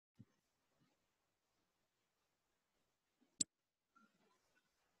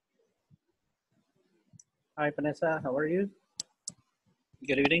Hi, Vanessa. How are you?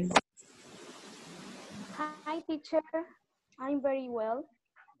 Good evening. Hi, teacher. I'm very well.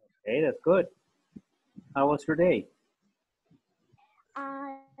 Okay, that's good. How was your day?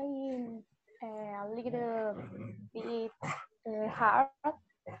 I'm a little bit hard.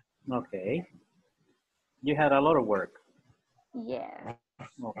 Okay. You had a lot of work. Yeah.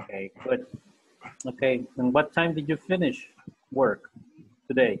 Okay, good. Okay, and what time did you finish work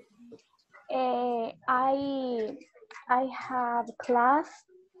today? I have class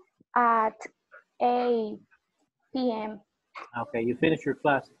at 8 p.m. Okay, you finished your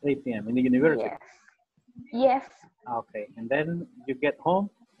class at 8 p.m. in the university. Yes. Yes. Okay, and then you get home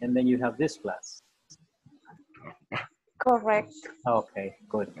and then you have this class. Correct. Okay,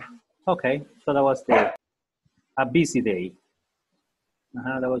 good. Okay, so that was a busy day.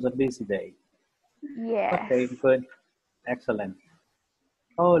 That was a busy day. Yes. Okay, good. Excellent.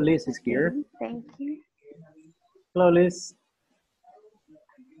 Oh, Liz is here. Thank you. Hello, Liz.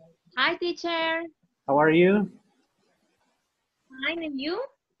 Hi, teacher. How are you? Fine, and you?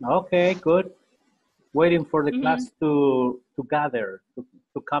 Okay, good. Waiting for the class to gather,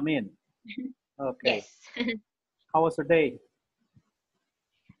 to come in. Okay. Yes. How was your day?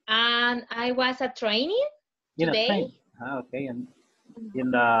 And I was at training In a today. train. Okay, and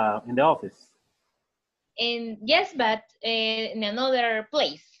in the office. And yes, but in another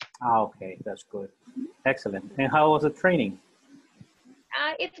place. Okay, that's good. Excellent. And how was the training?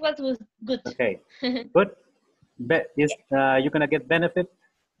 It was good. Okay, good. You're gonna get benefit?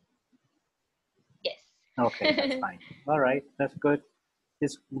 Yes. Okay, that's fine. All right, that's good.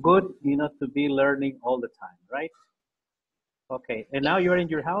 It's good, to be learning all the time, right? Okay, and now you're in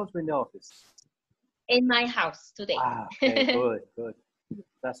your house or in the office? In my house today. Okay, good, good.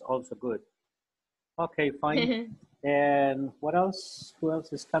 That's also good. Okay, fine. And what else? Who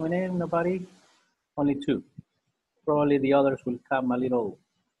else is coming in? Nobody? Only two. Probably the others will come a little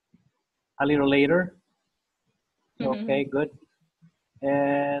later. Okay, good.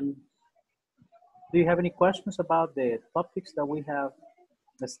 And do you have any questions about the topics that we have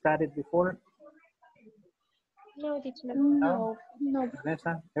studied before? No, teacher. No.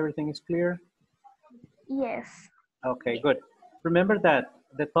 Vanessa, everything is clear? Yes. Okay, good. Remember that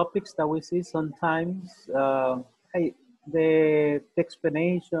the topics that we see sometimes, hey, the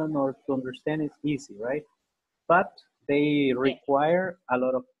explanation or to understand is easy, right? But they require a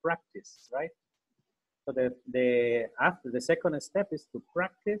lot of practice, right? So after the second step is to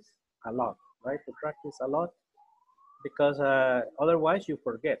practice a lot, right? To practice a lot, because otherwise you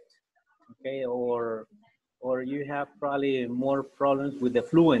forget, okay? Or you have probably more problems with the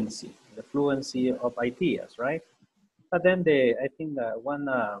fluency of ideas, right? But then I think one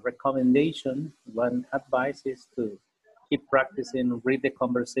recommendation, one advice is to keep practicing, read the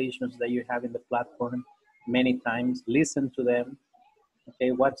conversations that you have in the platform many times, listen to them,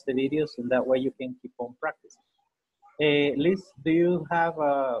 okay, watch the videos, and that way you can keep on practicing. Liz, do you have,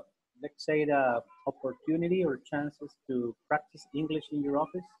 let's say, the opportunity or chances to practice English in your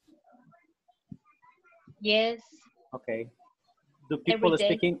office? Yes. Okay. Do people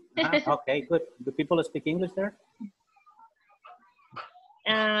speak okay, good. Do people speak English there?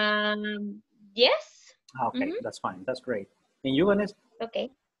 Yes. Okay, that's fine. That's great. And you, Vanessa?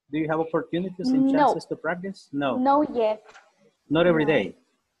 Okay. Do you have opportunities and chances to practice? No. No yet. Not every day?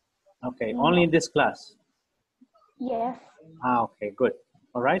 Okay, only in this class? Yes. Okay, good.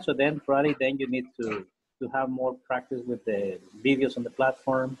 All right, so then probably then you need to have more practice with the videos on the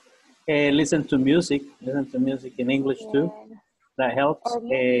platform. Listen to music in English too. That helps.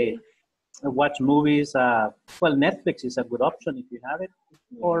 Watch movies. Well, Netflix is a good option if you have it,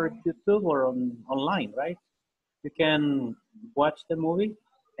 or YouTube or online, right? You can watch the movie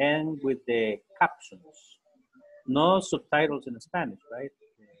and with the captions, no subtitles in Spanish, right?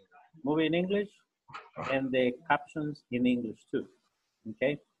 The movie in English and the captions in English too.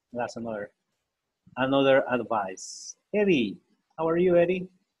 Okay, that's another advice. Eddie, how are you, Eddie?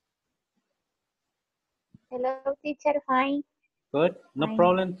 Hello, teacher. Fine. Good. No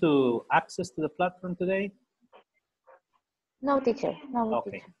problem to access to the platform today? No, teacher. No,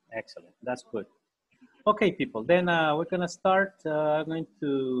 okay, teacher. Excellent. That's good. Okay, people. Then we're going to start. I'm going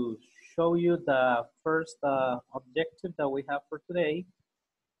to show you the first objective that we have for today.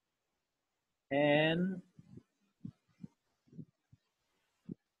 And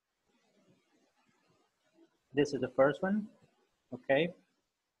this is the first one. Okay.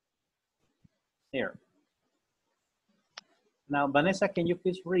 Here. Now, Vanessa, can you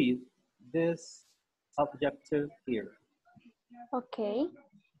please read this objective here? Okay.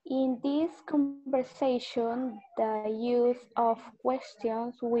 In this conversation, the use of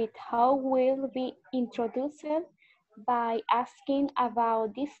questions with how will be introduced by asking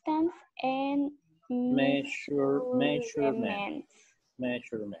about distance and measurements. Okay,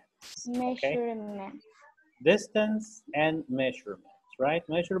 Measurements. distance and measurements, right?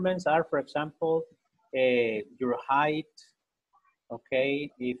 Measurements are, for example, your height. Okay,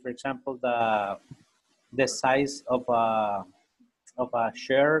 if, for example, the size of a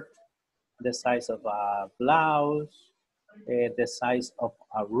shirt, the size of a blouse, the size of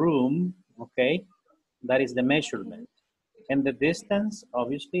a room. Okay, that is the measurement. And the distance,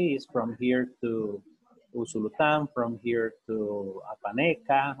 obviously, is from here to Usulután, from here to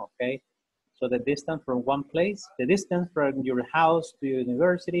Apaneca, okay? So the distance from one place, the distance from your house to your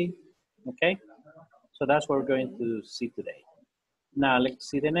university, okay? So that's what we're going to see today. Now, let's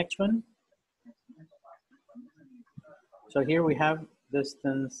see the next one. So here we have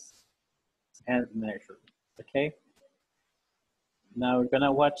distance and measure, okay? Now we're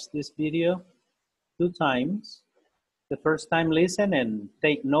gonna watch this video 2 times. The first time, listen and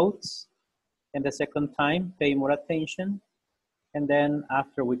take notes. And the second time, pay more attention. And then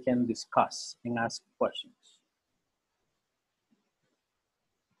after, we can discuss and ask questions.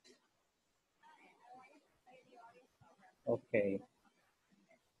 Okay.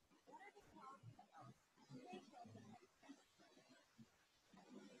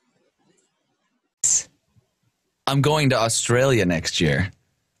 I'm going to Australia next year.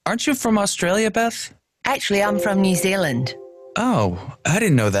 Aren't you from Australia, Beth? Actually, I'm from New Zealand. Oh, I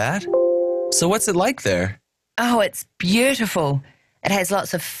didn't know that. So what's it like there? Oh, it's beautiful. It has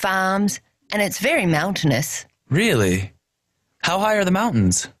lots of farms, and it's very mountainous. Really? How high are the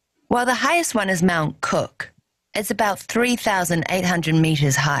mountains? Well, the highest one is Mount Cook. It's about 3,800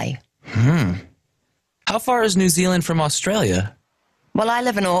 meters high. How far is New Zealand from Australia? Well, I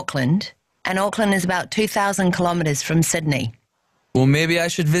live in Auckland, and Auckland is about 2,000 kilometers from Sydney. Well, maybe I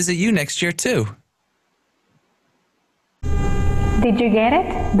should visit you next year too. Did you get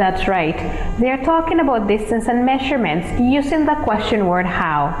it? That's right. They're talking about distance and measurements using the question word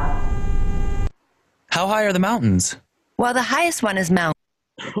how. How high are the mountains? Well, the highest one is Mount.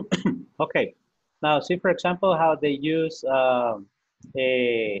 Okay. Now, see, for example, how they use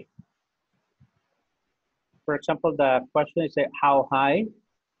for example, the question is how high,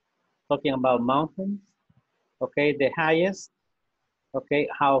 talking about mountains. Okay, the highest. Okay,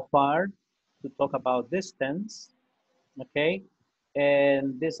 how far, to talk about distance. Okay,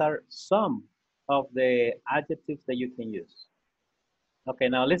 and these are some of the adjectives that you can use. Okay,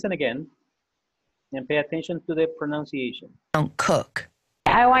 now listen again and pay attention to the pronunciation. Mount Cook.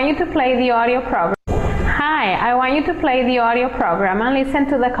 I want you to play the audio program. Hi, I want you to play the audio program and listen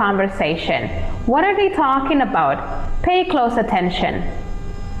to the conversation. What are they talking about? Pay close attention.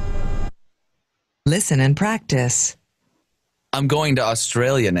 Listen and practice. I'm going to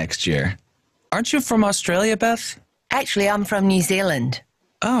Australia next year. Aren't you from Australia, Beth? Actually, I'm from New Zealand.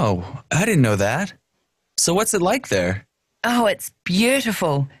 Oh, I didn't know that. So what's it like there? Oh, it's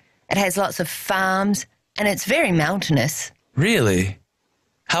beautiful. It has lots of farms, and it's very mountainous. Really?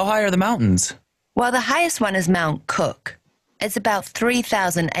 How high are the mountains? Well, the highest one is Mount Cook. It's about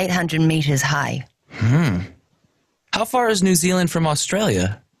 3,800 meters high. How far is New Zealand from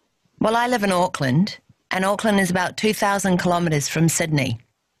Australia? Well, I live in Auckland, and Auckland is about 2,000 kilometers from Sydney.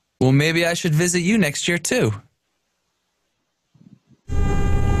 Well, maybe I should visit you next year too.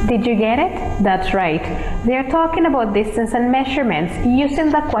 Did you get it? That's right. They're talking about distance and measurements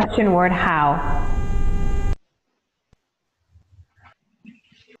using the question word how.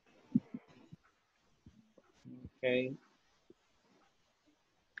 Okay.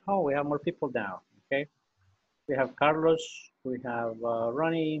 Oh, we have more people now. Okay. We have Carlos, we have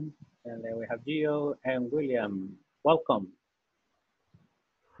Ronnie, and then we have Gio and William. Welcome.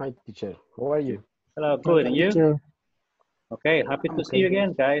 Hi, teacher. How are you? Hello, good. And you? Teacher. Okay, happy to see you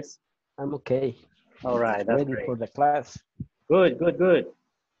again, guys. I'm okay. All right, that's Ready great. for the class. Good, good, good.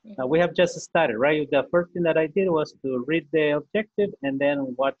 Now we have just started, right? The first thing that I did was to read the objective and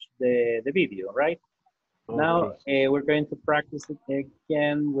then watch the video, right? Okay. Now we're going to practice it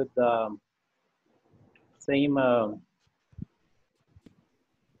again with the same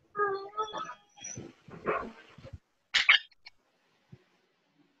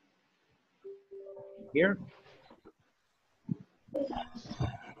here.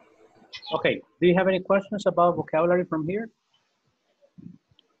 Okay, do you have any questions about vocabulary from here?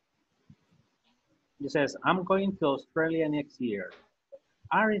 It says, I'm going to Australia next year.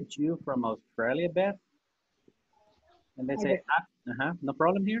 Aren't you from Australia, Beth? And they say, no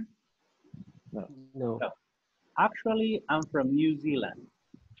problem here? No. No. Actually, I'm from New Zealand.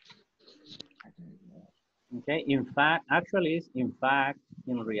 Okay, in fact, actually, it's in fact,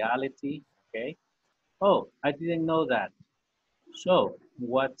 in reality. Okay. Oh, I didn't know that. So,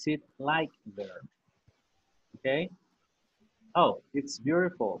 what's it like there? Okay. Oh, it's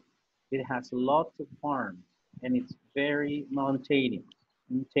beautiful. It has lots of farms and it's very mountainous.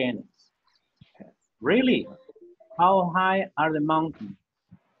 Really? How high are the mountains?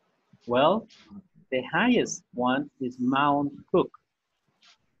 Well, the highest one is Mount Cook.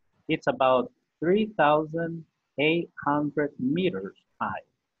 It's about 3,800 meters high.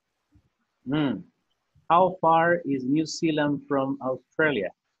 How far is New Zealand from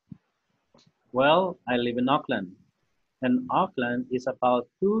Australia? Well, I live in Auckland, and Auckland is about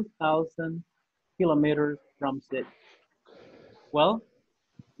 2,000 kilometers from Sydney. Well,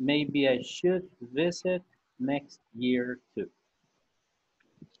 maybe I should visit next year too.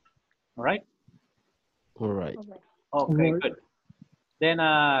 All right? All right. Okay, good. Then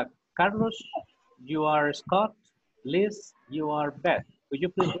Carlos, you are Scott. Liz, you are Beth. Could you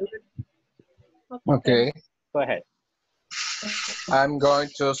please read it? Okay. Go ahead. I'm going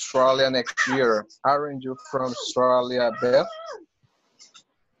to Australia next year. Aren't you from Australia, Beth?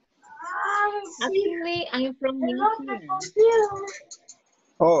 Actually, I'm from New Zealand.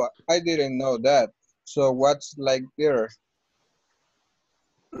 Oh, I didn't know that. So what's like there?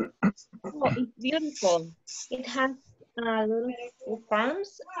 Oh, it's beautiful. It has a lot of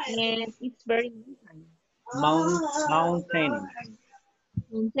farms and it's very Mountainous.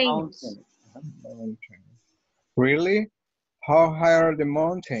 mountainous. Really? How high are the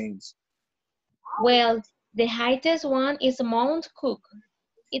mountains? Well, the highest one is Mount Cook.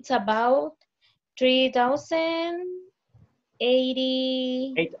 It's about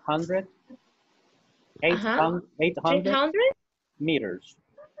 3,080 800 300. meters.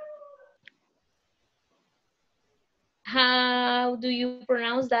 How do you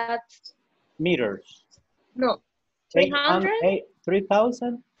pronounce that? Meters. No, 300?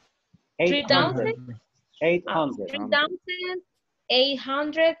 3,000? 3,000? 800.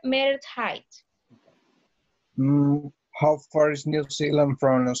 3,800 meters height. How far is New Zealand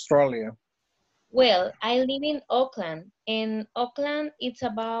from Australia? Well, I live in Auckland. In Auckland, it's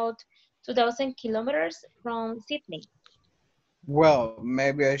about 2,000 kilometers from Sydney. Well,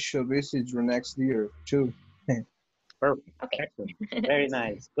 maybe I should visit you next year too. Perfect. Okay. Excellent. Very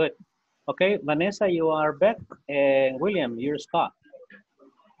nice. Good. Okay, Vanessa, you are Beth, and William, you're Scott.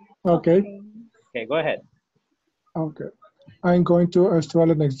 Okay. Okay, go ahead. Okay. I'm going to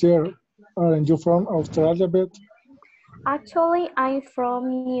Australia next year. Aren't you from Australia, Beth? Actually, I'm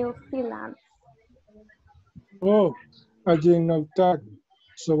from New Zealand. Oh, I didn't know that.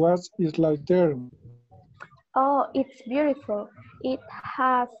 So what is like there? Oh, it's beautiful. It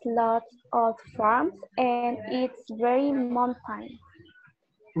has lots of farms and it's very mountain.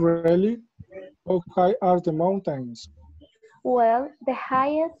 Really? How high are the mountains? Well, the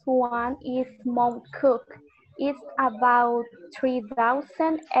highest one is Mount Cook. It's about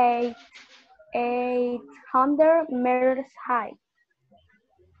 3,800 meters high.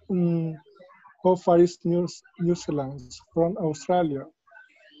 How far is New Zealand from Australia?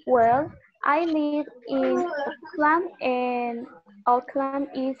 Well, I live in Auckland and Auckland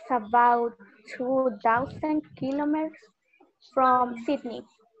is about 2,000 kilometers from Sydney.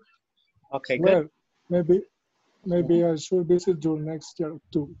 Okay, good. Well, maybe I should visit you next year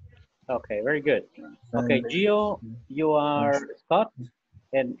too. Okay, very good. Okay, Gio, you are Scott,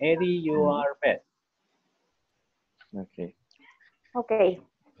 and Eddie, you are Beth. Okay. Okay.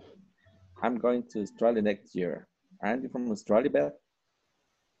 I'm going to Australia next year. Aren't you from Australia, Beth?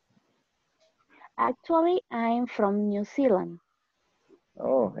 Actually, I'm from New Zealand.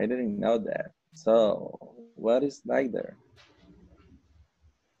 Oh, I didn't know that. So, what is like there?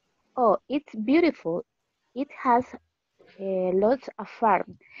 Oh, it's beautiful. It has lots of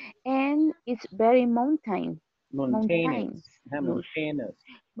farm and it's very Mountainous.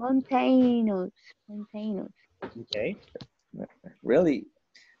 Okay. Really?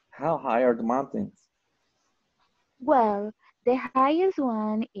 How high are the mountains? Well, the highest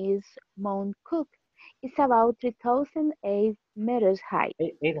one is Mount Cook. It's about 3,008 meters high.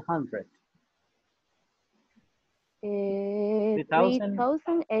 800.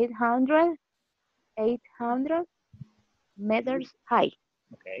 3,800 meters high.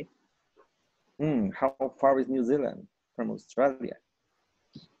 Okay. How far is New Zealand from Australia?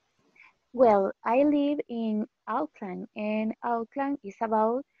 Well, I live in Auckland, and Auckland is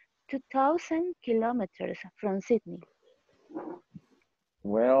about 2,000 kilometers from Sydney.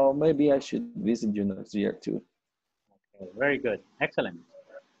 Well, maybe I should visit you next year too. Okay, very good. Excellent.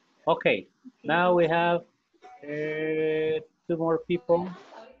 Okay, now we have 2 more people.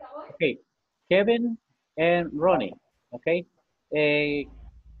 Okay, Kevin and Ronnie, okay?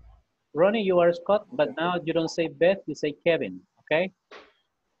 Ronnie, you are Scott, but now you don't say Beth, you say Kevin, okay?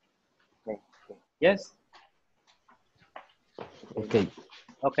 Okay. Yes? Okay.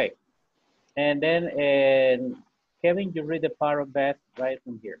 Okay. And then Kevin, you read the part of Beth right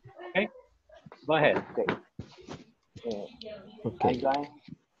from here, okay? Go ahead. I'm going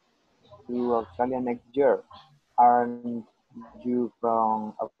to Australia next year. Aren't you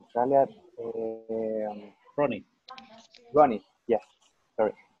from Australia? Ronnie. Ronnie, yes,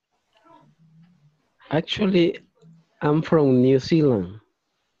 sorry. Actually, I'm from New Zealand.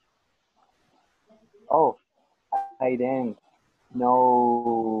 Oh, I didn't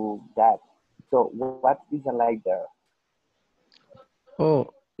know that. So what is it like there?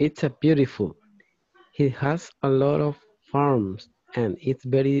 Oh, it's a beautiful. It has a lot of farms and it's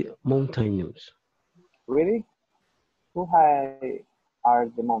very mountainous. Really? How high are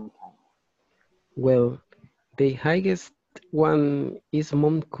the mountains? Well, the highest one is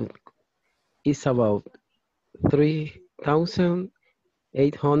Mount Cook. It's about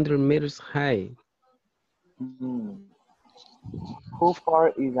 3,800 meters high. How far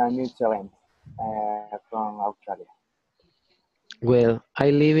is New Zealand from Australia? Well, I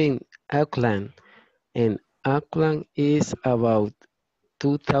live in Auckland, and Auckland is about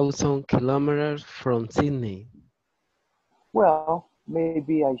 2,000 kilometers from Sydney. Well,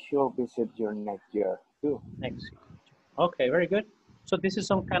 maybe I should visit you next year too. Next year. Okay, very good. So this is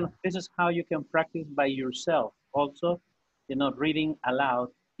this is how you can practice by yourself. Also, reading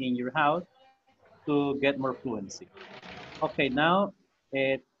aloud in your house to get more fluency. Okay, now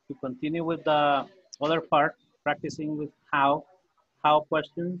to continue with the other part, practicing with how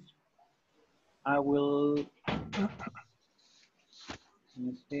questions, I will, let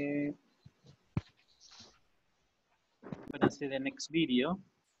me see. I'm gonna see the next video.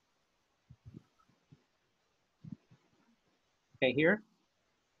 Okay, here.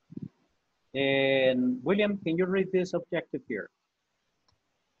 And William, can you read this objective here?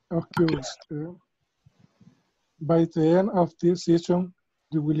 Of course. By the end of this session,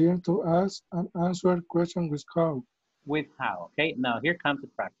 you will learn to ask and answer questions with how. With how, okay? Now here comes the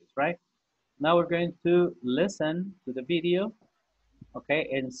practice, right? Now we're going to listen to the video, okay?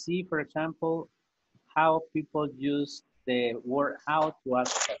 And see, for example, how people use the word how to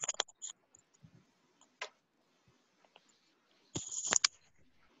ask questions.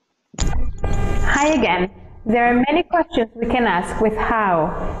 Hi again. There are many questions we can ask with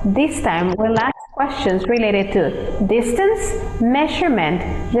how. This time we'll ask questions related to distance, measurement,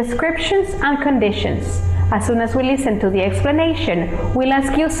 descriptions, and conditions. As soon as we listen to the explanation, we'll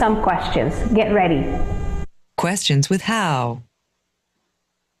ask you some questions. Get ready. Questions with how.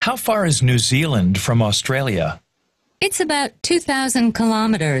 How far is New Zealand from Australia? It's about 2,000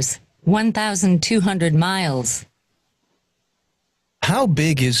 kilometers, 1,200 miles. How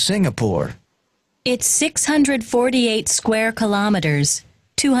big is Singapore? It's 648 square kilometers,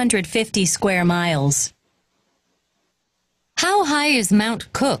 250 square miles. How high is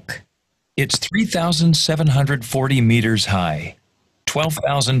Mount Cook? It's 3,740 meters high,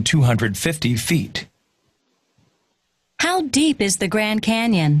 12,250 feet. How deep is the Grand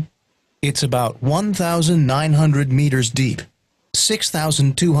Canyon? It's about 1,900 meters deep,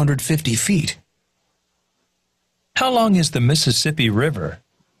 6,250 feet. How long is the Mississippi River?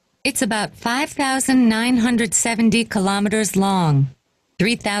 It's about 5,970 kilometers long,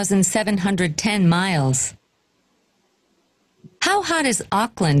 3,710 miles. How hot is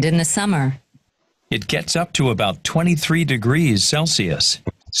Auckland in the summer? It gets up to about 23 degrees Celsius,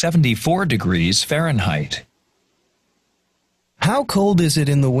 74 degrees Fahrenheit. How cold is it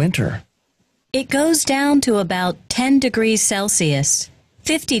in the winter? It goes down to about 10 degrees Celsius,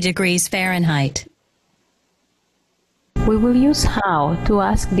 50 degrees Fahrenheit. We will use how to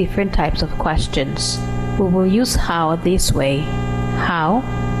ask different types of questions. We will use how this way. How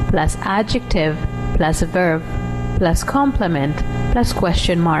plus adjective plus verb plus complement plus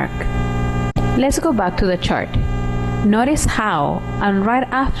question mark. Let's go back to the chart. Notice how, and right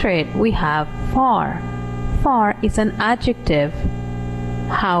after it we have far. Far is an adjective.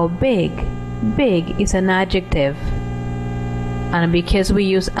 How big? Big is an adjective. And because we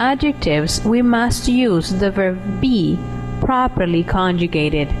use adjectives, we must use the verb be properly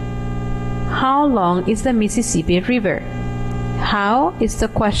conjugated. How long is the Mississippi River? How is the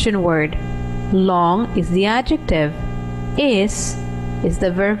question word. Long is the adjective. Is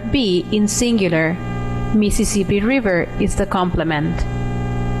the verb be in singular. Mississippi River is the complement.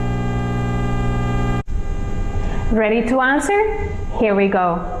 Ready to answer? Here we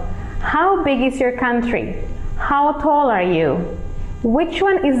go. How big is your country? How tall are you? Which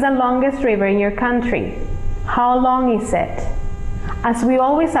one is the longest river in your country? How long is it? As we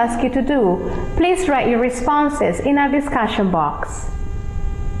always ask you to do, please write your responses in our discussion box.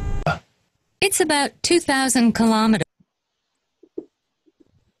 It's about 2,000 kilometers.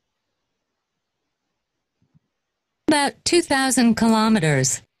 About 2,000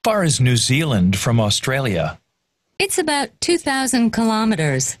 kilometers. How far is New Zealand from Australia? It's about 2,000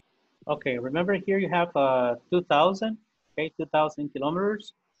 kilometers. Okay, remember here you have 2,000, okay, 2,000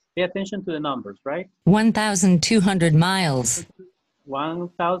 kilometers. Pay attention to the numbers, right? 1,200 miles.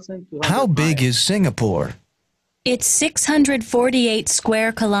 1,200 How big miles. is Singapore? It's 648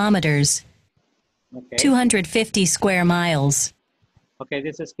 square kilometers. Okay. 250 square miles. Okay,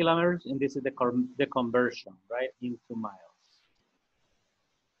 this is kilometers, and this is the conversion, right, into miles.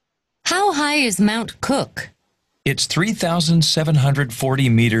 How high is Mount Cook? It's 3,740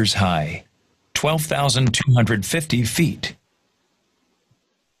 meters high, 12,250 feet.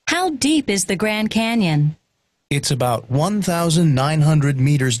 How deep is the Grand Canyon? It's about 1,900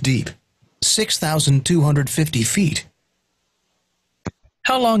 meters deep, 6,250 feet.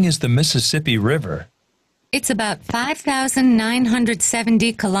 How long is the Mississippi River? It's about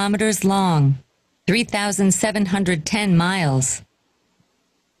 5,970 kilometers long, 3,710 miles.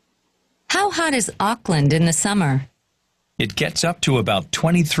 How hot is Auckland in the summer? It gets up to about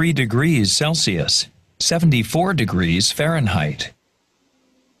 23 degrees Celsius, 74 degrees Fahrenheit.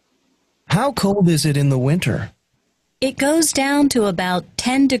 How cold is it in the winter? It goes down to about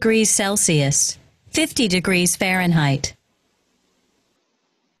 10 degrees Celsius, 50 degrees Fahrenheit.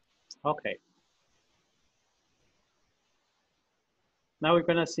 Okay. Now we're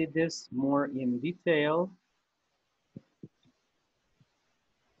going to see this more in detail.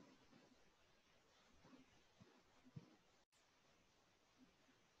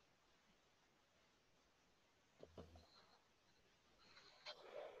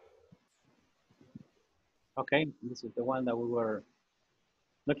 Okay, this is the one that we were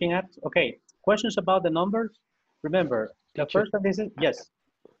looking at. Okay, questions about the numbers? Remember, the first one, this is, yes.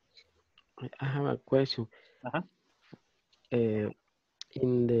 I have a question. Uh-huh. In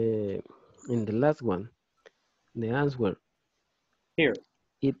the last one, the answer here,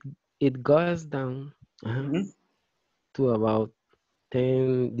 it goes down to about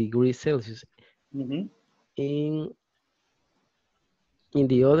 10 degrees Celsius. In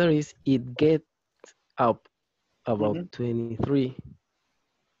the other is it gets up about 23.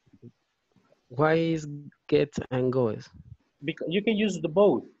 Why is gets and goes? Because you can use the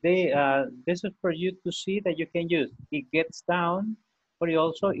both. This is for you to see that you can use it gets down, but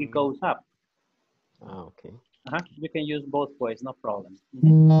also it goes up. Okay. You can use both ways, no problem.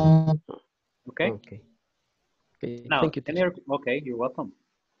 Okay. Okay. Now, Thank you. Okay, you're welcome.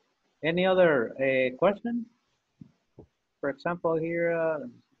 Any other question? For example, here.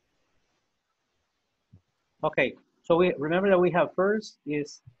 Okay, so we remember that we have first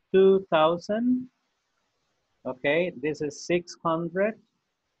is 2,000. Okay, this is 600.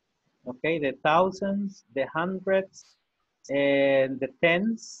 Okay, the thousands, the hundreds, and the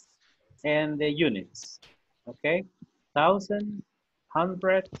tens, and the units. Okay, thousands,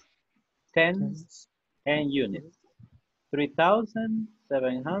 hundreds, tens, and units.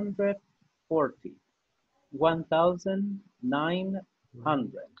 3,740.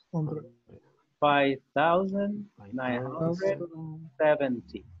 1,900.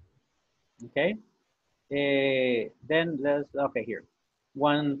 5,970. Okay. Then let's, okay, here.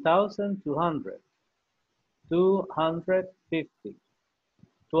 1,200. 250.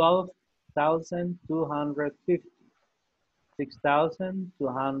 12,250.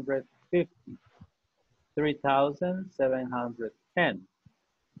 6,250. 3,710.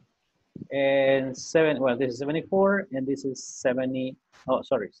 And well, this is 74, and this is 70, oh,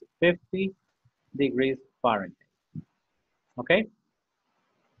 sorry, 50 degrees Fahrenheit. Okay?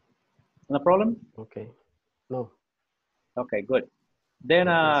 No problem? Okay. No. Okay, good. Then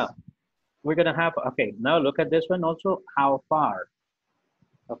we're gonna have, okay, now look at this one also, how far?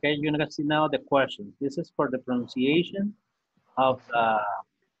 Okay, you're gonna see now the questions. This is for the pronunciation of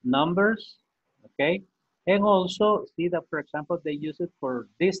numbers, okay? And also see that, for example, they use it for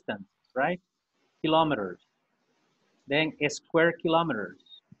distance, right? Kilometers. Then square kilometers.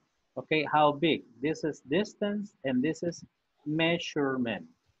 Okay, how big? This is distance and this is measurement.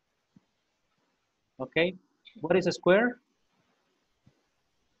 Okay, what is a square?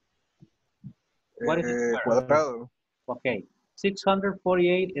 What is a square? Cuadrado. Okay,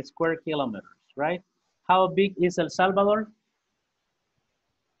 648 square kilometers, right? How big is El Salvador?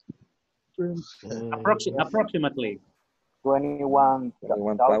 Approximately.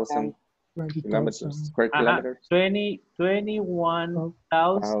 21,000. Kilometers, square kilometers.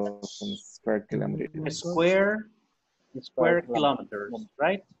 21,000 square kilometers. Square kilometers,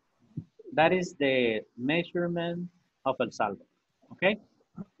 right? That is the measurement of El Salvador, okay?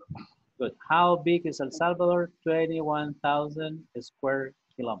 Good. How big is El Salvador? 21,000 square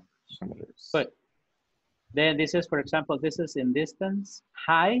kilometers. Good. Then this is, for example, this is in distance.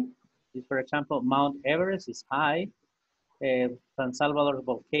 High is, for example, Mount Everest is high. San Salvador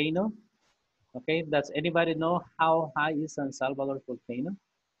volcano. Okay, does anybody know how high is San Salvador volcano?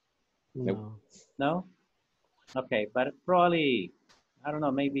 No. No? Okay, but probably, I don't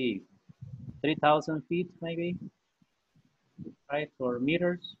know, maybe 3,000 feet, maybe, right? Or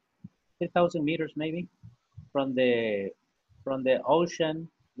meters, 3,000 meters, maybe, from the ocean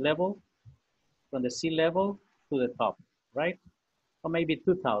level, from the sea level to the top, right? Or maybe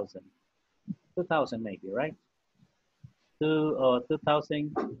 2,000 maybe, right?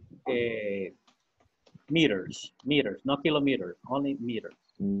 2,000 meters, not kilometers, only meters.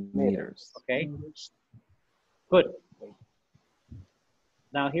 Meters. Okay, good.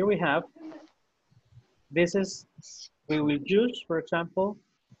 Now here we have, this is, we will use, for example,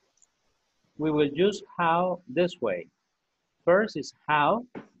 we will use how this way. First is how,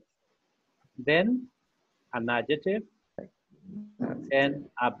 then an adjective, and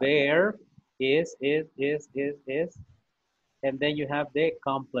a verb is, and then you have the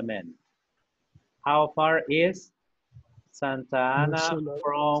complement. How far is Santa Ana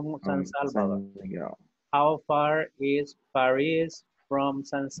from San Salvador? How far is Paris from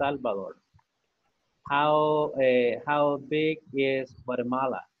San Salvador? How big is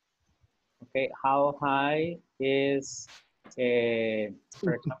Guatemala? Okay, how high is,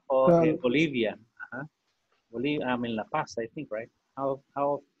 for example, Bolivia? Bolivia, I mean La Paz, I think, right? How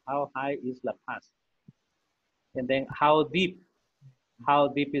high is La Paz? And then how deep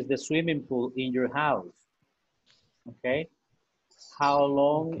is the swimming pool in your house? Okay. How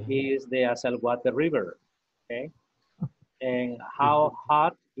long is the Asalguate River? Okay. And how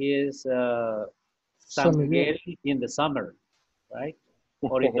hot is San Miguel in the summer, right?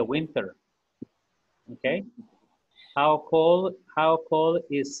 Or in the winter? Okay. How cold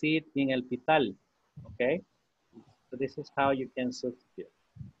is it in El Pital? Okay. So this is how you can substitute.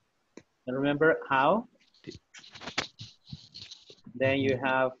 And remember how? Then you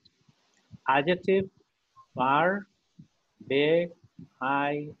have adjective, far, big,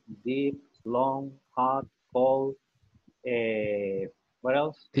 high, deep, long, hot, cold. What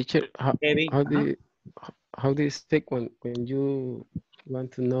else? Teacher, Heavy. How do you speak when you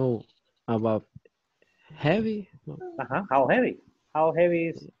want to know about heavy? How heavy? How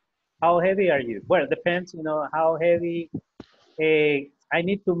heavy are you? Well, it depends, you know, how heavy. I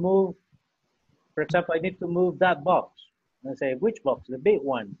need to move, for example, I need to move that box. And say, which box? The big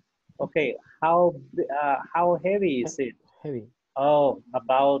one. Okay, how heavy is it? Heavy. Oh,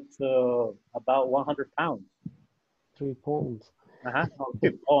 about 100 pounds. 3 pounds. I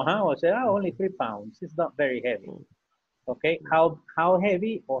say, only 3 pounds. It's not very heavy. Okay, how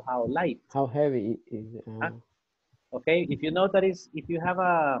heavy or how light? How heavy is Okay, if you know that is, if you have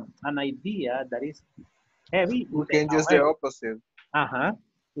an idea that is heavy, we can use the opposite.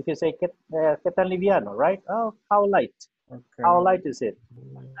 You can say, ¿Qué tan liviano, right? Oh, how light? Okay. How light is it?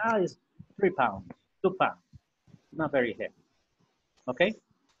 It's 3 pounds, 2 pounds. Not very heavy. Okay?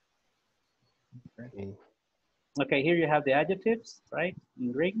 Okay, here you have the adjectives, right?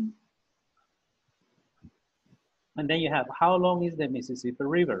 In Greek. And then you have, how long is the Mississippi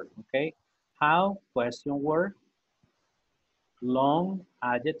River? Okay. How, question word. Long,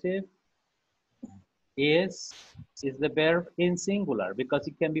 adjective. Is the verb in singular because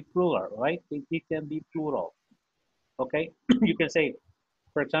it can be plural, right? It can be plural. Okay. You can say,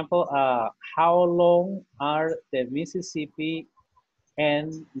 for example, how long are the Mississippi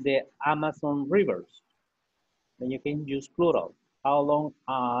and the Amazon rivers? Then you can use plural. How long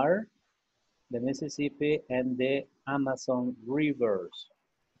are the Mississippi and the Amazon rivers?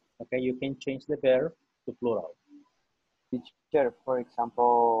 Okay, you can change the verb to plural. Teacher, for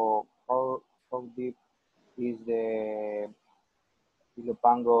example, how deep is the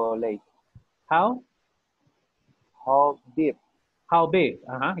Ilopango Lake? How? How deep? How big?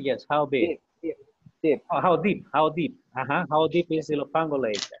 Yes, how big? Deep. Oh, how deep? How deep? How deep is Ilopango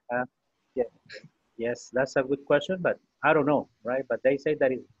Lake? Yes. Yes, that's a good question, but I don't know, right? But they say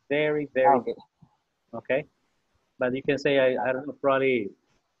that it's very, very deep. Okay. But you can say, I don't know, probably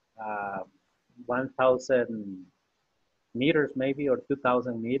 1,000 meters maybe, or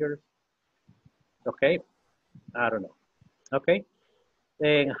 2,000 meters. Okay. I don't know. Okay.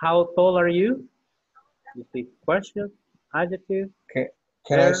 And how tall are you? You see, question, adjective.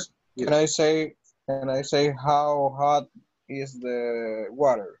 Can I say how hot is the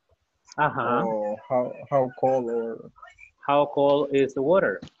water? Uh-huh. Or how cold or How cold is the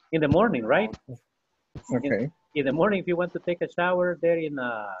water? In the morning, right? okay. In the morning, if you want to take a shower there in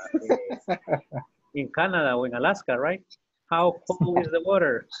Canada or in Alaska, right? How cold is the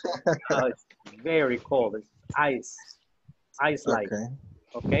water? It's very cold. It's ice-like.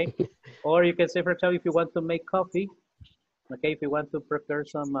 Okay. Or you can say, for example, if you want to make coffee, okay, if you want to prepare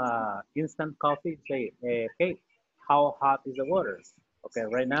some instant coffee, say, okay, how hot is the water? Okay,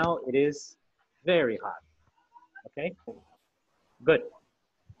 right now it is very hot. Okay, good.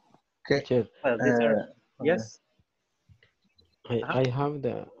 Okay. Well, these are, yes? I have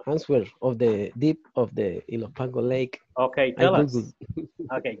the answer of the deep of the Ilopango Lake. Okay, tell us.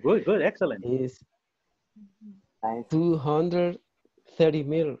 Okay, good, excellent. Is 230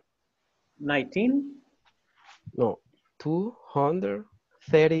 meters. 19? No,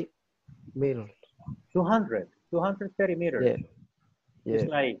 230 meters. 230 meters. Yeah. It's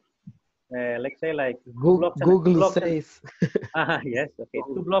like, let's say like Google says. Yes, okay,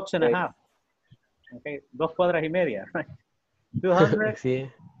 2 blocks and a half. Okay, 2 cuadras y media, right? 200, sí.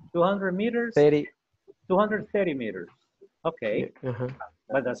 200 meters, 230 meters. Okay,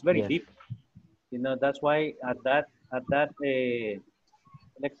 but that's very deep. You know, that's why at that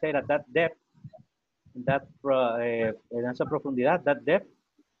let's say at that depth, en esa profundidad, that depth,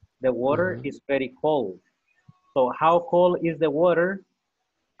 the water is very cold. So how cold is the water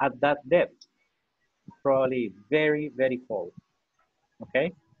at that depth? Probably very, very cold.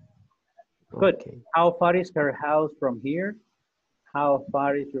 Okay? Good. How far is her house from here? How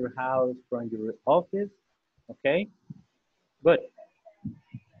far is your house from your office? Okay? Good.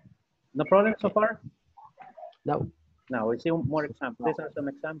 No problem so far? No. Now we see more examples. These are some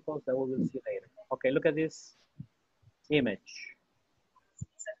examples that we will see later. Okay, look at this image.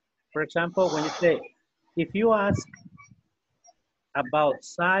 For example, when you say, if you ask about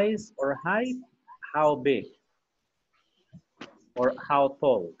size or height, how big or how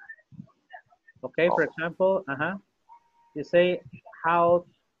tall? Okay, for example, you say, how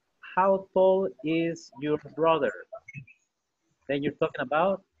tall is your brother? Then you're talking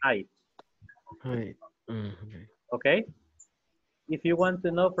about height. Height. Okay. If you want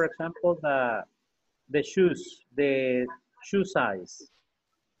to know, for example, the shoes, the shoe size.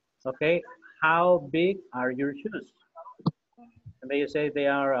 Okay, how big are your shoes? And then you say they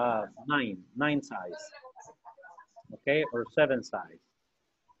are 9 size. Okay, or 7 size.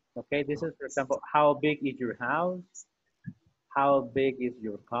 Okay, this is, for example, how big is your house? How big is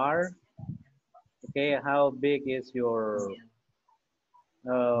your car? Okay, how big is your,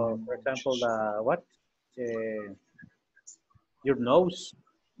 for example, your nose?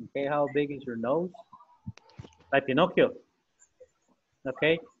 Okay, how big is your nose? Like Pinocchio.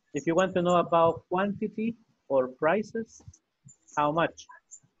 Okay, if you want to know about quantity or prices, how much?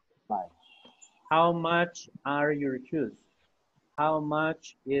 How much are your shoes? How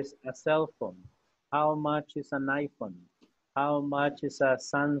much is a cell phone? How much is an iPhone? How much is a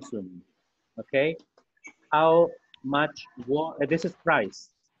Samsung? Okay, how much water? This is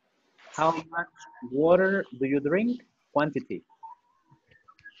price. How much water do you drink? Quantity.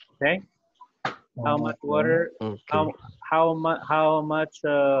 Okay. How much water? Okay. How much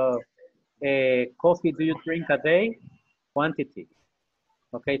coffee do you drink a day? Quantity.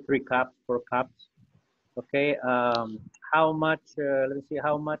 Okay, 3 cups, 4 cups. Okay. How much? Let me see.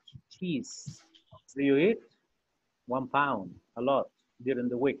 How much cheese do you eat? 1 pound. A lot during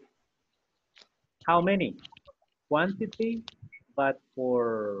the week. How many? Quantity, but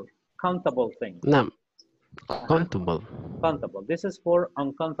for countable things. No. Countable. Countable. This is for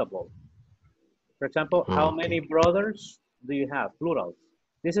uncountable. For example, how many brothers do you have? Plurals.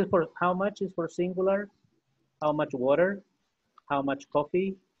 This is for how much is for singular, how much water, how much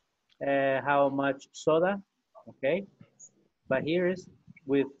coffee, how much soda, okay? But here is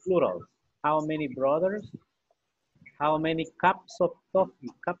with plurals. How many brothers? How many cups of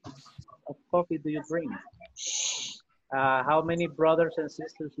coffee do you drink? How many brothers and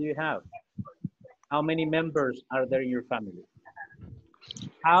sisters do you have? How many members are there in your family?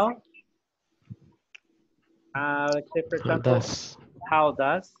 How? Let's say, for example, how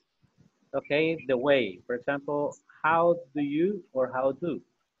does? Okay, the way. For example, how do you or how do?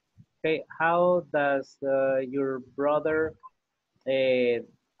 Okay, how does your brother,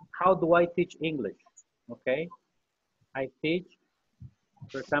 how do I teach English? Okay, I teach,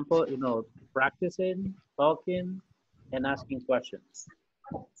 for example, you know, practicing, talking, and asking questions.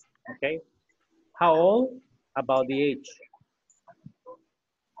 Okay, how old? About the age.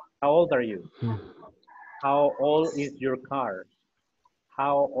 How old are you? How old is your car?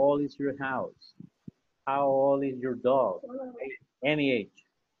 How old is your house? How old is your dog? Any age.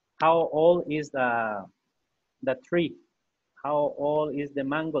 How old is the tree? How old is the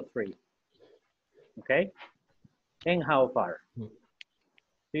mango tree? Okay? And how far? So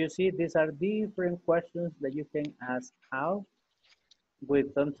you see, these are different questions that you can ask how,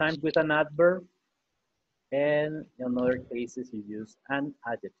 with sometimes with an adverb, and in other cases you use an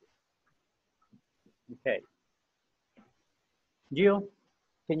adjective. Okay. Gio,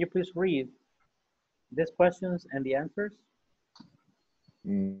 can you please read these questions and the answers?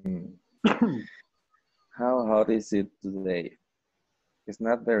 How hot is it today? It's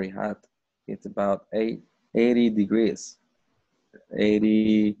not very hot. It's about 80 degrees.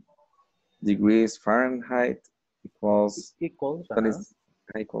 80 degrees Fahrenheit equals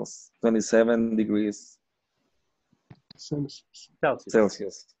 27 degrees Celsius.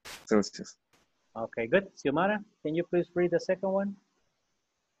 Okay, good. Xiomara, can you please read the second one?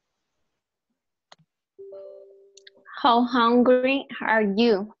 How hungry are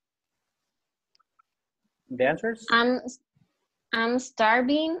you? The answers? I'm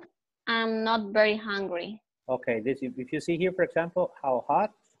starving. I'm not very hungry. Okay, this if you see here, for example, how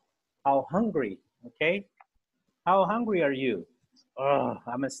hot, how hungry, okay? How hungry are you? Oh,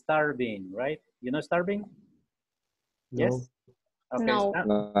 I'm starving, right? You know starving? No. Yes? Okay, No.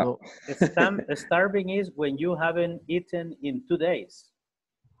 starving is when you haven't eaten in 2 days.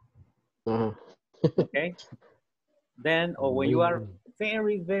 Okay? Then, or when you are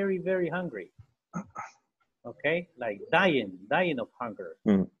very, very, very hungry. Okay? Like dying of hunger.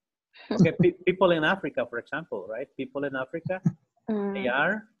 Okay, people in Africa, for example, right? People in Africa,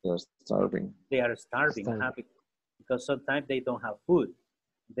 they're starving. They are starving. Because sometimes they don't have food.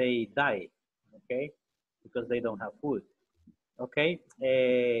 They die, okay? Because they don't have food, okay?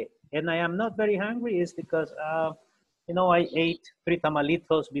 And I am not very hungry is because, you know, I ate 3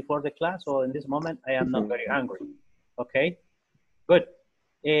 tamalitos before the class, so in this moment, I am not very hungry, okay? Good.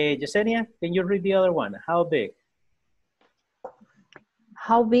 Yesenia, can you read the other one? How big?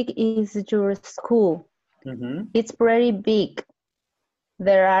 How big is your school? Mm-hmm. It's pretty big.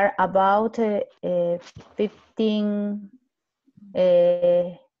 There are about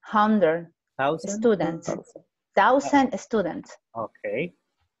 1,500 students. 1,000 students. Okay.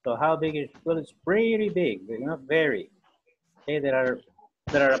 So how big is school? It's pretty big, but not very. Okay, there are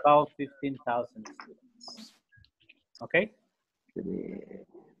about 15,000 students. Okay.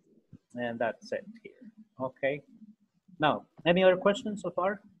 And that's it here. Okay. Now, any other questions so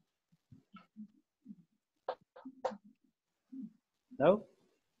far? No?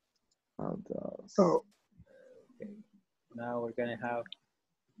 Oh. Okay. Now we're gonna have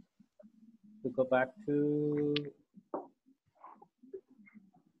to go back to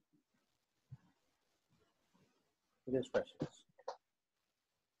these questions.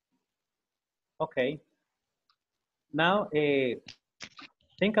 Okay. Now,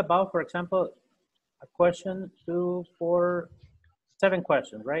 think about, for example, a question 2, 4, 7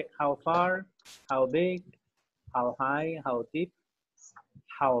 questions, right? How far, how big, how high, how deep,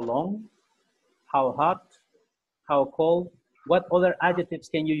 how long, how hot, how cold. What other adjectives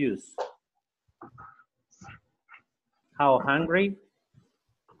can you use? How hungry?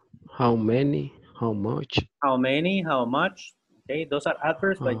 How many? How much? How many? How much? Okay, those are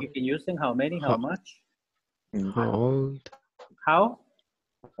adverbs, but you can use them. How many? How much? How old? How?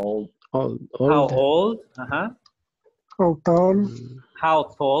 Old. Old. How old? Uh-huh. How tall? How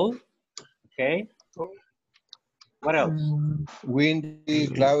tall? Okay. What else? Windy,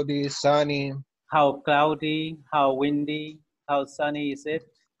 cloudy, sunny. How cloudy, how windy, how sunny is it?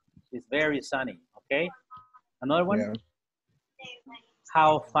 It's very sunny, okay? Another one? Yeah.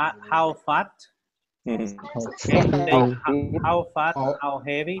 How fat, how fat? Okay. How fat, how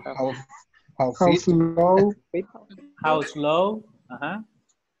heavy? How fit? slow? How slow? Uh-huh.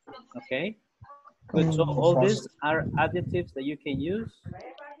 Okay. Good. So all these are adjectives that you can use,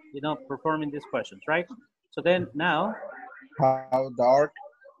 you know, performing these questions, right? So then now. How dark?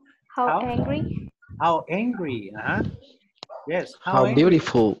 How angry? How angry? Uh-huh. Yes. How angry?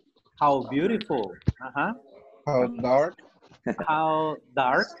 beautiful? How beautiful? Uh-huh. How dark? How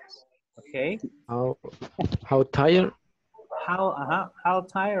dark? Okay. How tired? How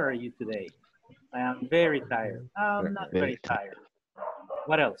tired are you today? I am very tired. I'm not very tired.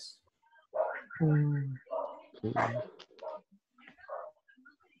 What else?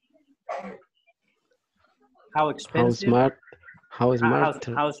 How expensive? How smart? How smart?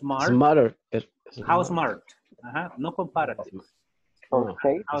 How smart? Smarter. How smart? No comparative.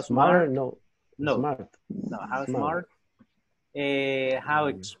 Okay. How Smarter? smart? No. No. Smart. No. How smart? How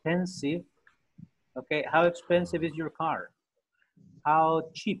expensive? Okay. How expensive is your car? How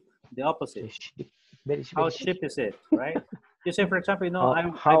cheap, the opposite. Very cheap. How cheap is it, right? You say, for example, you know,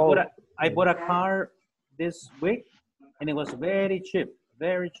 How- I bought a car this week and it was very cheap,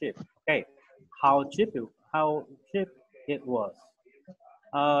 very cheap. Okay, how cheap it was.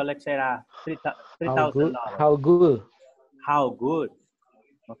 Let's say How good? $3,000. How good? How good?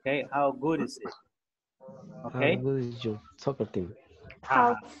 Okay, how good is it? Okay. How good is your soccer team?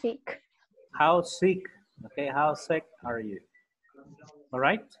 How sick? How sick? Okay, how sick are you? All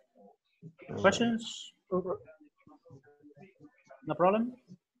right. Questions? No problem?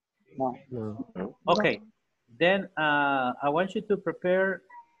 No. No. Okay. Then I want you to prepare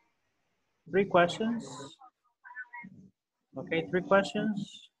 3 questions. Okay, 3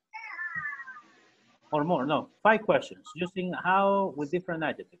 questions. Or more, no, 5 questions using how with different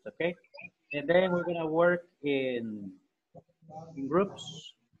adjectives, okay? And then we're gonna work in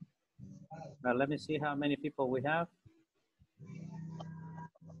groups. Now let me see how many people we have.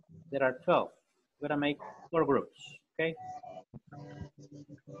 There are 12. We're gonna make 4 groups, okay?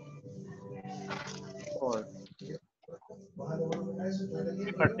 4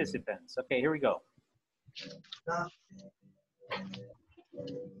 3 participants. Okay, here we go.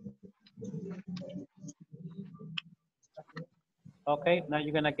 Okay, now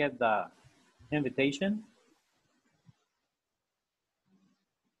you're gonna get the invitation.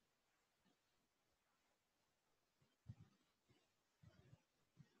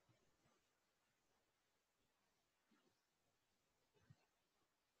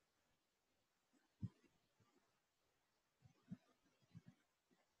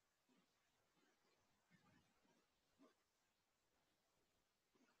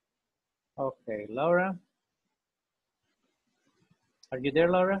 Okay, Laura. Are you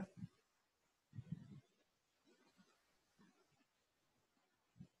there, Laura?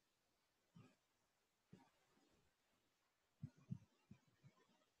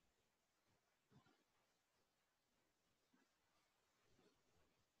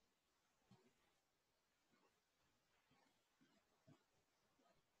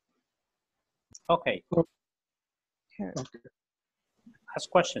 Okay. Ask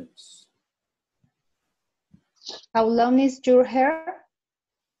questions. How long is your hair?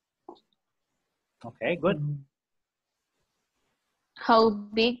 Okay, good. How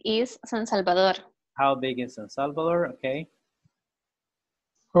big is San Salvador? How big is San Salvador? Okay.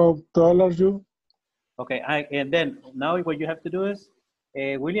 How tall are you? Okay, and then now what you have to do is,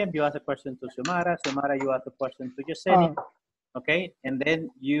 William, you ask a question to Xiomara. Xiomara, you ask a question to Yesenia. Okay, and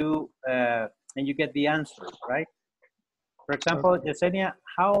then you get the answer, right? For example, Yesenia,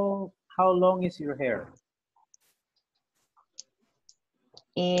 how long is your hair?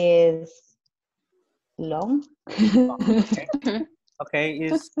 Is long. Okay, okay.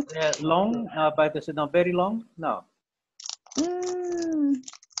 Is long, but is it not very long? No.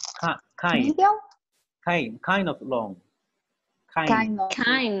 Kind of long.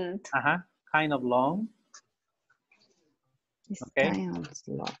 Kind of long. It's okay. kind of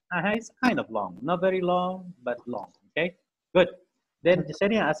long. It's kind of long. Not very long, but long. Okay, good. Then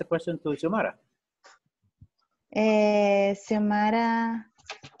Yesenia, ask a question to Xiomara. Xiomara,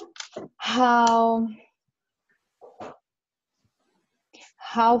 how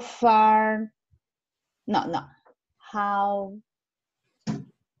far? No. How?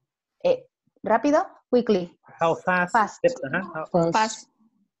 Rápido, quickly. How fast? Fast. Fast.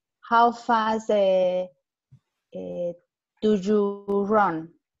 How fast do you run?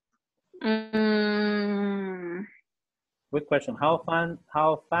 Good question. How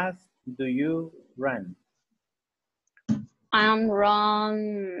fast do you run? I'm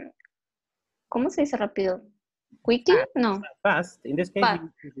run. ¿Cómo se dice rápido? Quickly? No. Fast. In this case, I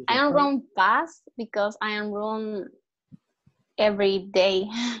am run fast because I am run every day.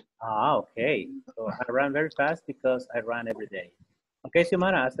 Okay. So I run very fast because I run every day. Okay,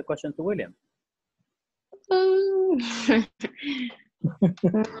 Xiomara, ask the question to William.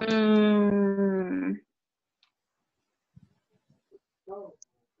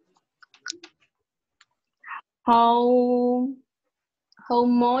 How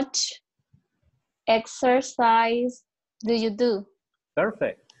much exercise do you do?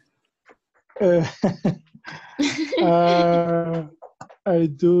 Perfect. I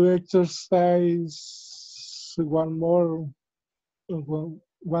do exercise one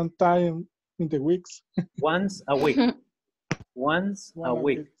time in the weeks. Once a week. Once a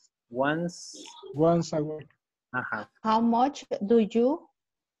week. Once a week. How much do you?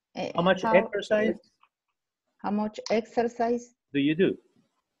 How much exercise? How much exercise do you do?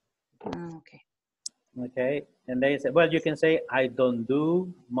 Okay. Okay, and they say, well, you can say, I don't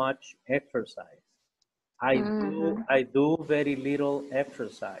do much exercise. I do very little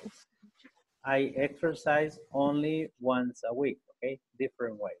exercise. I exercise only once a week, okay?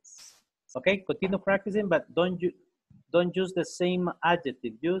 Different ways. Okay, continue practicing, but don't use the same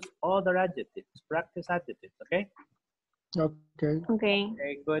adjective. Use other adjectives. Practice adjectives, okay? Okay. Okay.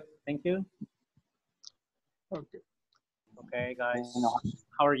 Okay, good. Thank you. Okay. Okay, guys.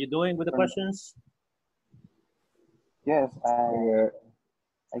 How are you doing with the questions? Yes, I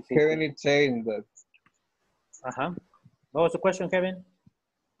see. Kevin is saying that. What was the question, Kevin?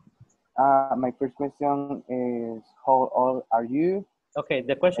 My first question is, how old are you? Okay,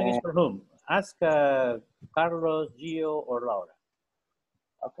 the question is for whom? Ask Carlos, Gio, or Laura.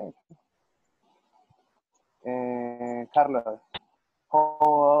 Okay. Carlos, how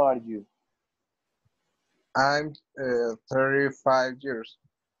old are you? I'm 35 years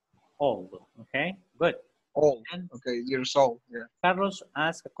old. Okay, good. Old. And okay, years old. Yeah. Carlos,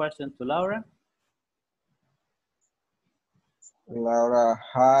 ask a question to Laura. Laura,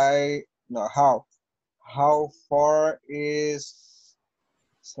 how far is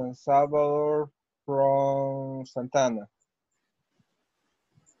San Salvador from Santana?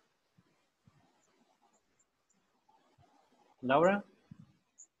 Laura?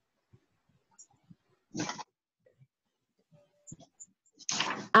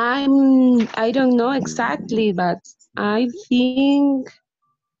 I don't know exactly, but I think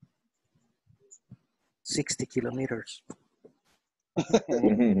 60 kilometers.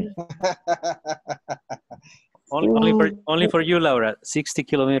 only for you, Laura. 60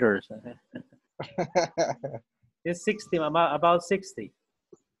 kilometers. It's 60, about 60.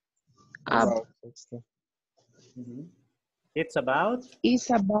 About 60. Mm-hmm. It's about? It's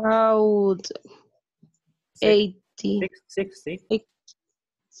about 80.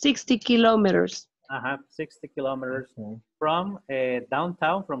 60 kilometers. 60 kilometers from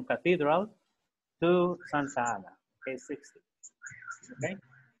downtown, from Cathedral to Santa Ana. Okay, 60. Okay,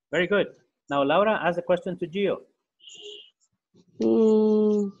 very good. Now, Laura, ask a question to Gio.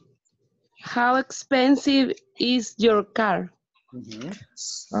 How expensive is your car?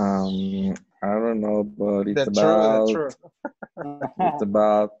 I don't know, but it's it's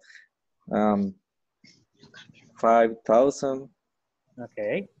about 5,000.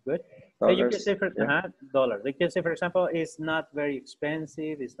 Okay, good. You can say for dollars. You can say, for example, it's not very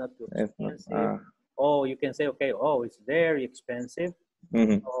expensive. It's not too expensive. Oh, you can say, okay, oh, it's very expensive.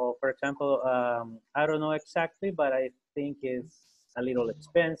 So, for example, I don't know exactly, but I think it's a little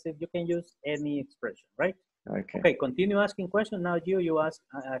expensive. You can use any expression, right? Okay, continue asking questions. Now you ask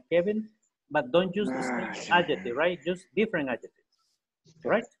Kevin, but don't use the same adjective, right? Just different adjectives,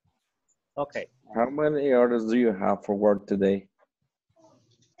 right? Okay. How many orders do you have for work today?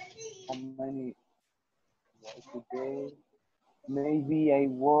 How many today? Maybe I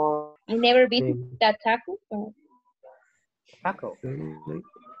work. I never visit that taco. Taco.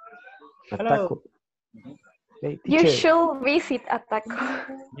 Hello. Hey, you should visit a taco.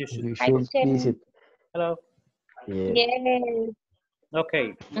 You should visit. Hello. Yeah. Yes.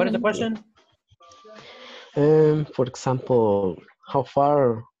 Okay. What is the question? For example, how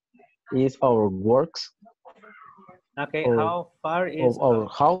far is our works? Okay. How far is our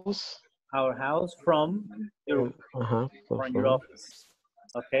house? Our house from your office.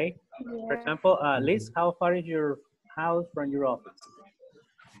 Okay. For example, Liz, how far is your house from your office?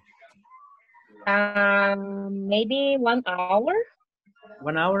 Maybe 1 hour.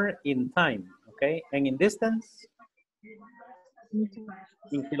 1 hour in time, okay? And in distance? In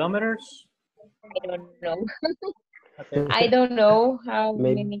kilometers? I don't know. Okay. I don't know how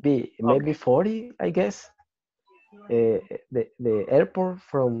maybe 40, I guess. The airport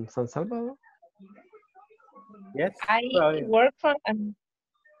from San Salvador? Yes. I work from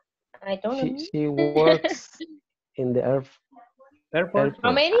I don't know. She works in the airport.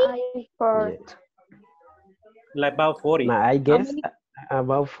 How many? Airport. Yeah. Like about 40. I guess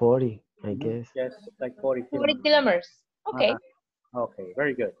about 40, I guess. Yes, like 40 40 kilometers. kilometers. Okay. Okay,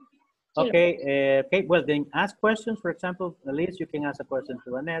 very good. Okay, okay, well then ask questions. For example, Elise, you can ask a question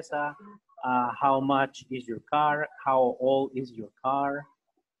to Vanessa. How much is your car? How old is your car?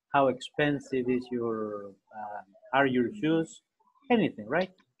 How expensive is your, are your shoes? Anything, right?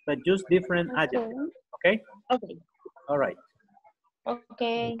 But just different adjectives, okay? Okay. All right.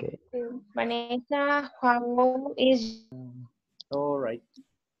 Okay. Vanessa, how old is? All right.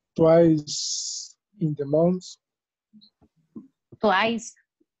 Twice in the month. Twice.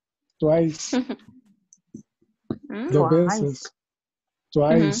 Twice. Dos veces.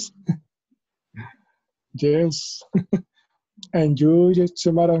 Twice. Yes. And you,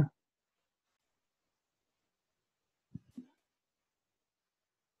 Samara?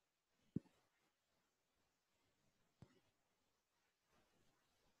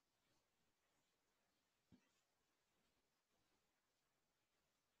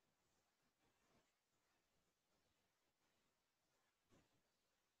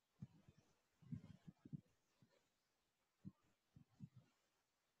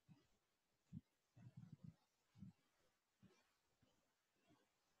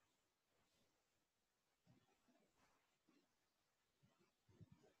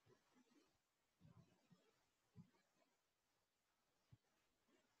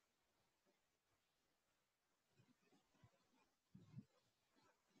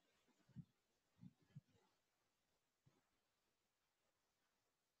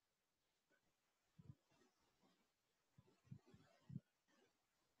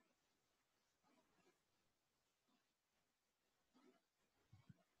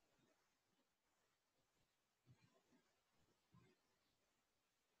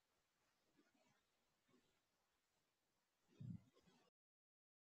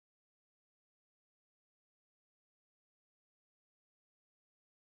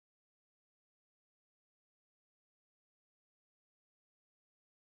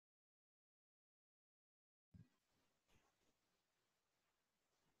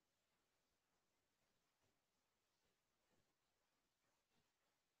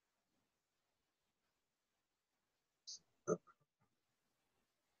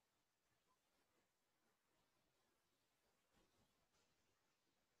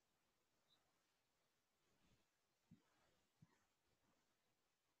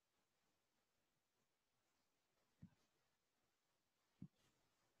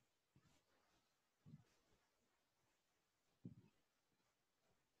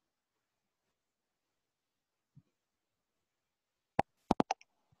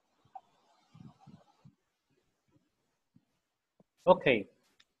 Okay.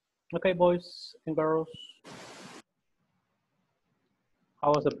 Okay, boys and girls.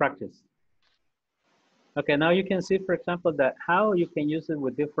 How was the practice? Okay, now you can see, for example, that how you can use it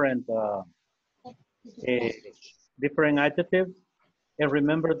with different different adjectives. And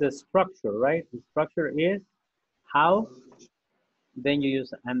remember the structure, right? The structure is how, then you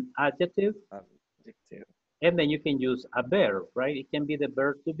use an adjective, and then you can use a verb, right? It can be the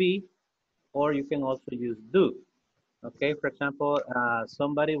verb to be, or you can also use do. Okay, for example,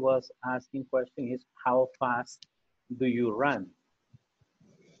 somebody was asking question is how fast do you run?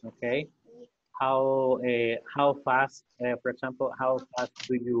 Okay, how fast, for example, how fast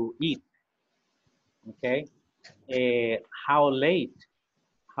do you eat? Okay, how late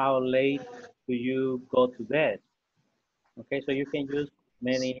do you go to bed? Okay, so you can use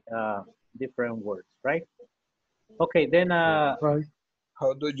many different words, right? Okay, then Right.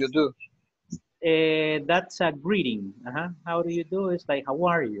 How do you do? that's a greeting. How do you do? It's like how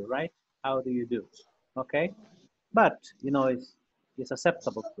are you, right? How do you do? Okay, but you know it's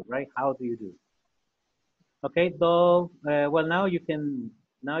acceptable too, right? How do you do? Okay, though. Well, now you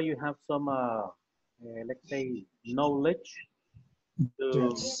have some let's say knowledge to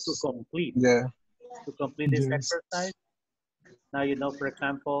Yes. complete Yeah. this Yes. exercise. Now you know, for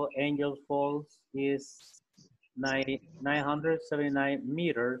example, Angel Falls is 979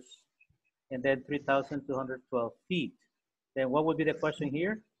 meters and then 3,212 feet. Then what would be the question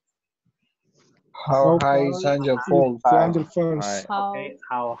here? How high is Angel Falls? The Angel Falls. Okay,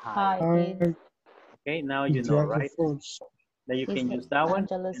 how high? Okay, now you Is the know, Angel right? Falls. Then you can use that one,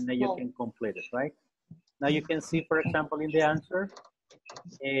 and then you can complete it, right? Now you can see, for example, in the answer,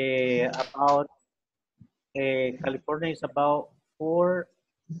 about California is about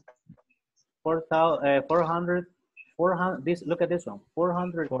 400. This, look at this one,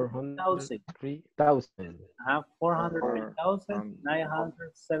 403,000. 403,000.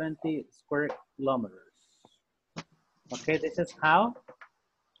 403,970 square kilometers. Okay, this is how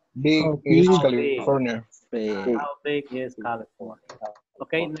Big is California. how big is California.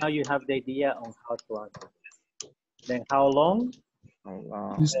 Okay, now you have the idea on how to answer this. Then how long?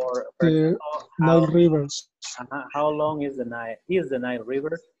 Is Or, for the example, Nile Rivers. how long is the Nile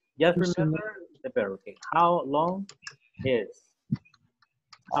River? Just remember the verb. Okay, how long is?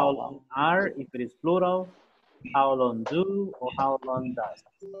 How long are, if it is plural? How long do, or how long does?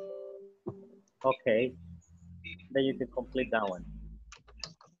 Okay, then you can complete that one.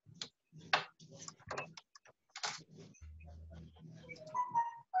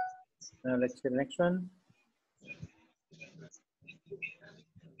 Now let's see the next one.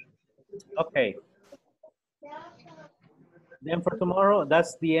 Okay. Then for tomorrow,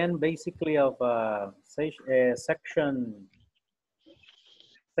 that's the end basically of section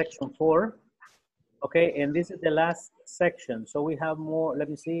 4. Okay, and this is the last section. So we have more, let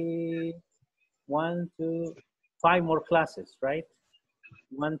me see, 1, 2, 5 more classes, right?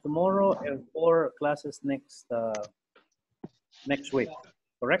 1 tomorrow and 4 classes next week,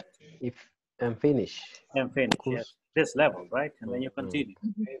 correct? And finish. And finish, yes. This level, right? And then you continue.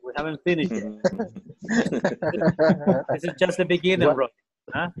 Okay? We haven't finished yet. This is just the beginning, bro.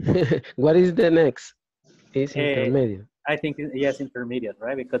 Huh? What is the next? It's intermediate. I think, yes, intermediate,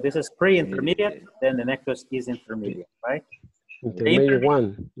 right? Because this is pre-intermediate, then the next is intermediate, right? Intermediate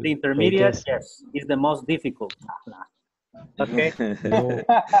one. The intermediate, yes, is the most difficult. Okay.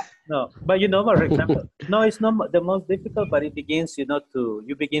 No, but you know, for example, no, it's not the most difficult, but it begins, you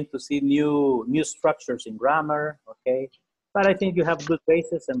begin to see new structures in grammar. Okay, but I think you have good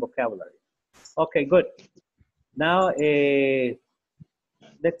basis and vocabulary. Okay, good. Now,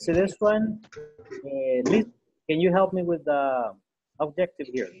 let's see this one. Liz, can you help me with the objective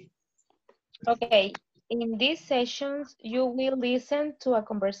here? Okay, in these sessions, you will listen to a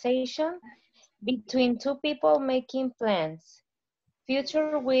conversation between two people making plans.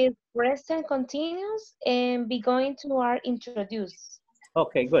 Future with present continuous and be going to our introduce.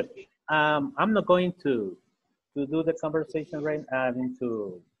 Okay, good. I'm not going to do the conversation right now. I mean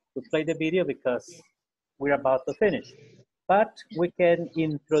to play the video because we're about to finish. But we can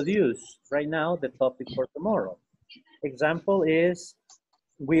introduce right now the topic for tomorrow. Example is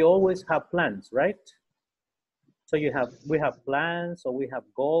we always have plans, right? So we have plans, or we have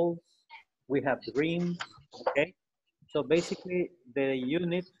goals, we have dreams, okay? So basically the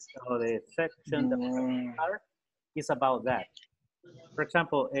unit or the section that we are is about that. For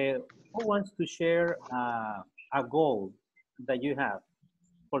example, who wants to share a goal that you have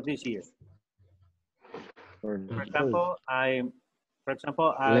for this year? For example,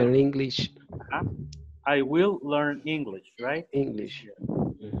 learn English. I will learn English, right? English.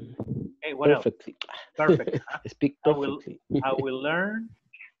 Okay, what perfectly. else? Perfect. Huh? Speak perfectly. I will learn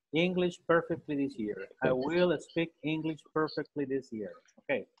English perfectly this year. I will speak English perfectly this year.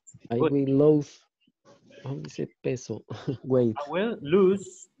 Okay. I good. will lose, how do you say peso? Weight. I will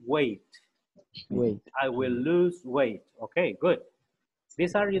lose weight. Weight. I will lose weight. Okay, good.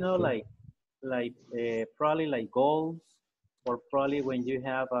 These are, you know, Okay. like probably like goals, or probably when you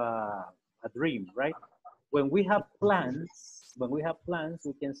have a dream, right? When we have plans, we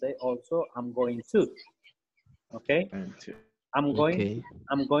can say also, I'm going to. Okay. I'm going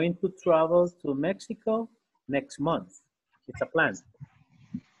to travel to Mexico next month. It's a plan.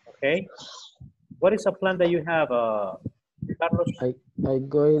 Okay. What is a plan that you have, Carlos? I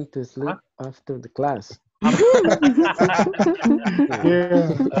going to sleep after the class.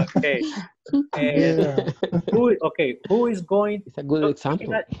 Yeah. Okay. And who is going? It's a good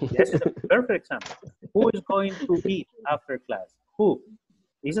example. Yes, it's a perfect example. Who is going to eat after class? Who?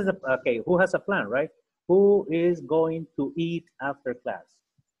 This is okay. Who has a plan, right? Who is going to eat after class?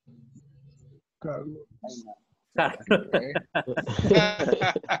 Carlos.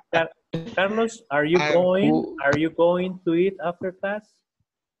 Carlos, are you going to eat after class?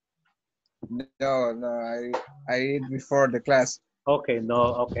 No, I eat before the class. Okay,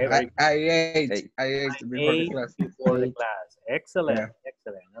 no, okay. I ate before the class. Before the class. Excellent,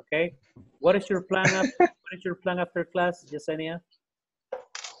 excellent. Okay. What is your plan after class, Yesenia?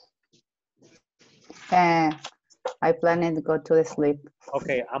 I plan to go to sleep.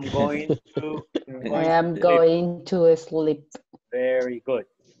 Okay, I'm going to. I am going to sleep. Very good.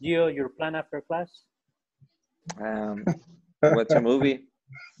 Gio, your plan after class? Watch a movie.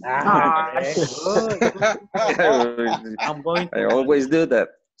 Good. I'm going to. I always do that.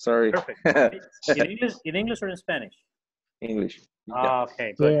 Sorry. Perfect. In English or in Spanish? English. Yeah.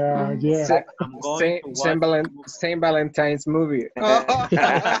 Okay, good. Yeah. I'm going to watch Saint Valentine's movie. Okay,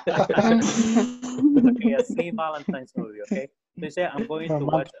 a Saint Valentine's movie. Okay. So you say I'm going to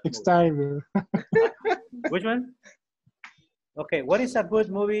watch that movie. Which one? Okay. What is a good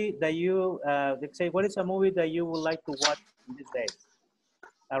movie that you say? What is a movie that you would like to watch these days?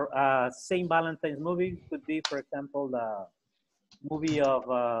 Saint Valentine's movie could be, for example, the movie of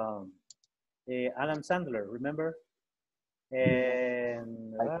Adam Sandler. Remember?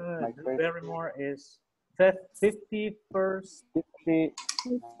 And Drew Barrymore is 51st.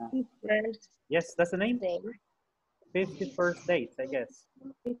 Yes, that's the name. 51st Dates, I guess.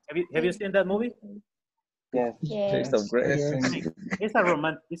 Have you seen that movie? Yes. Taste of Grace. It's a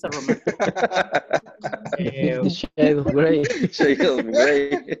romantic. Shade of Grey. Shade of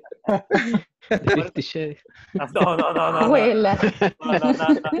Grey. 50 Shades. No, not that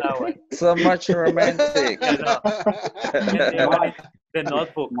one. So much romantic. The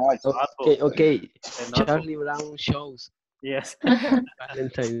Notebook. Okay. Charlie Brown shows. Yes.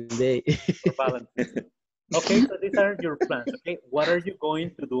 Valentine's Day. Okay, so these are your plans. Okay, what are you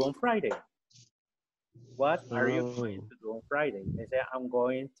going to do on Friday? What are you going to do on Friday? They say, I'm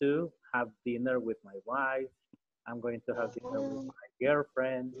going to have dinner with my wife. I'm going to have dinner with my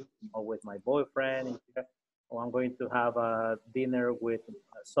girlfriend or with my boyfriend. Or I'm going to have a dinner with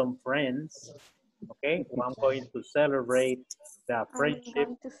some friends. Okay, or I'm going to celebrate the friendship. I'm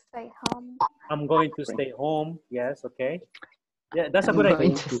going to stay home. I'm going to stay home. Yes, okay. Yeah, that's a good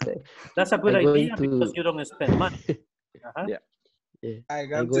idea. That's a good idea because you don't spend money. Yeah. I'm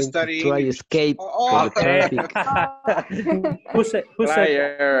going to study to try English. escape from the traffic. Who said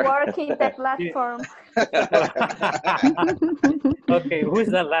working the platform? Okay, who's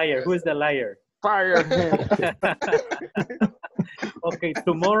the liar? Who's the liar? Fire. Okay,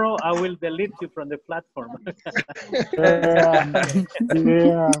 tomorrow I will delete you from the platform.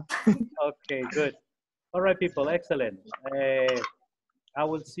 Yeah. Okay, good. All right, people, excellent. I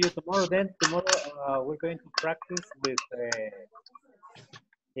will see you tomorrow. Then tomorrow we're going to practice with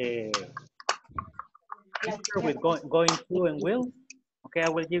going to and will. Okay, I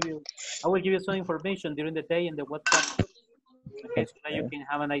will give you some information during the day in the WhatsApp group. Okay, so that you can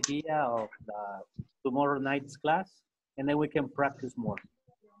have an idea of tomorrow night's class, and then we can practice more.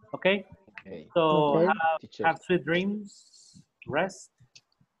 Okay. So have sweet dreams, rest,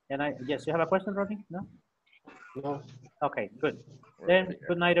 and yes, you have a question, Rodney? No. No. Okay, good. Then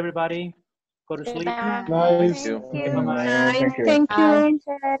good night, everybody. Go to sleep. Nice. Bye-bye. Thank you.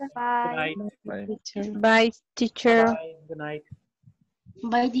 Bye. Good night. Bye, teacher. Bye. Good night.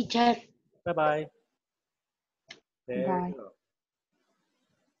 Bye, teacher. Bye-bye. There Bye. you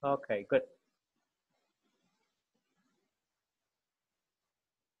go. Okay, good.